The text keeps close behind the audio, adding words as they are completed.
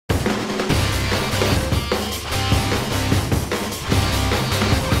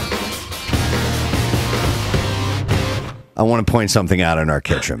I want to point something out in our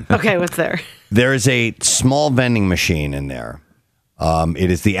kitchen. Okay, what's there? There is a small vending machine in there.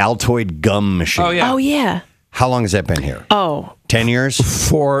 It is the Altoid gum machine. Oh, yeah. Oh, yeah. How long has that been here? Oh. 10 years?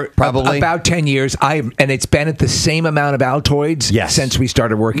 For Probably. about 10 years. And it's been at the same amount of Altoids since we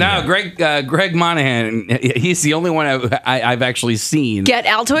started working. No, here. Greg Monahan, he's the only one I've actually seen. Get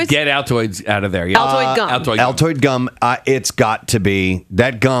Altoids? Get Altoids out of there. Yeah. Altoid gum. Altoid gum, it's got to be,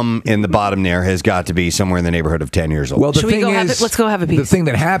 that gum in the bottom there has got to be somewhere in the neighborhood of 10 years old. Well, the Should we thing go have is, it? Let's go have a piece. The thing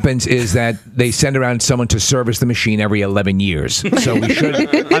that happens is that they send around someone to service the machine every 11 years. So we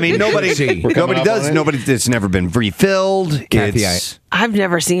should. I mean, nobody does. It's never been refilled. Kathy, I've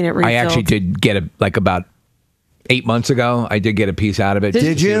never seen it refilled. I actually did get about 8 months ago. I did get a piece out of it.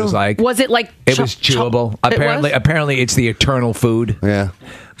 Did you? It was like Was it like it was chewable. Apparently, it's the eternal food. Yeah.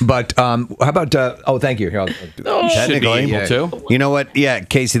 But how about? Oh, thank you. Here, I'll do that. Should be able to. You know what? Yeah,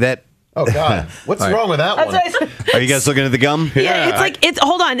 Casey, that. Oh God, what's wrong with that one? Are you guys looking at the gum? Yeah, it's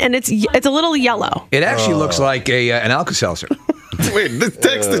hold on, and it's a little yellow. It actually looks like an Alka-Seltzer. Wait, the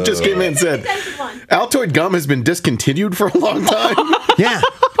text that just came in said Altoid gum has been discontinued for a long time. Yeah.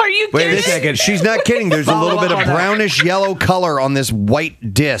 Are you kidding? Wait a second. She's not kidding. There's a little bit of brownish yellow color on this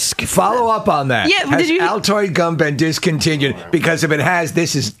white disc. Follow up on that. Yeah, has did you- Altoid gum been discontinued? Because if it has,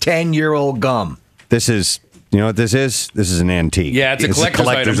 this is 10-year-old gum. This is, you know what this is? This is an antique. Yeah, it's a This is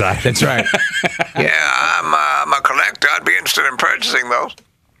collector's item. That's right. Yeah, I'm a collector. I'd be interested in purchasing those.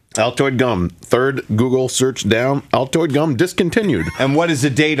 Altoid gum, third Google search down. Altoid gum discontinued. And what is the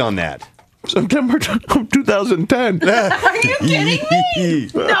date on that? September 2010. Are you kidding me?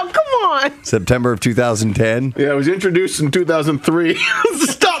 No, come on. September of 2010. Yeah, it was introduced in 2003.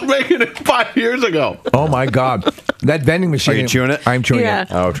 Stop making it 5 years ago. Oh my God, that vending machine. Are you chewing it? I'm chewing Yeah.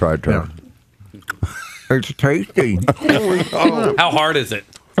 it. Oh, try. Yeah. It's tasty. How hard is it?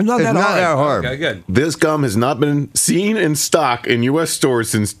 It's not that hard. Okay, good. This gum has not been seen in stock in U.S. stores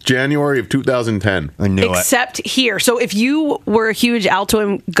since January of 2010. I knew Except here. So if you were a huge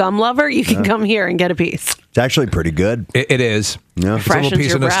Altoid gum lover, you can come here and get a piece. It's actually pretty good. It is. Yeah. It's a little Freshens piece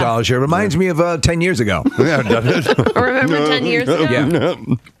your of breath. nostalgia. It reminds me of 10 years ago. Yeah, doesn't it? Remember 10 years ago? Yeah.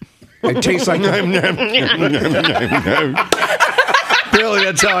 It tastes like. Really,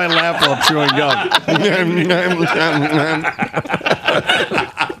 that's how I laugh while chewing gum.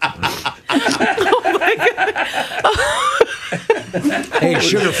 Oh my God. Hey,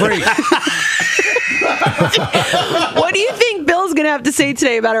 sugar free. What do you think Bill's going to have to say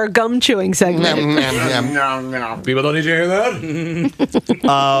today about our gum chewing segment? People don't need to hear that.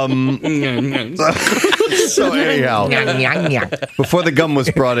 So anyhow, before the gum was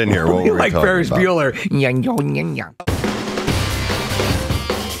brought in here, what were we Like talking Ferris about? Bueller.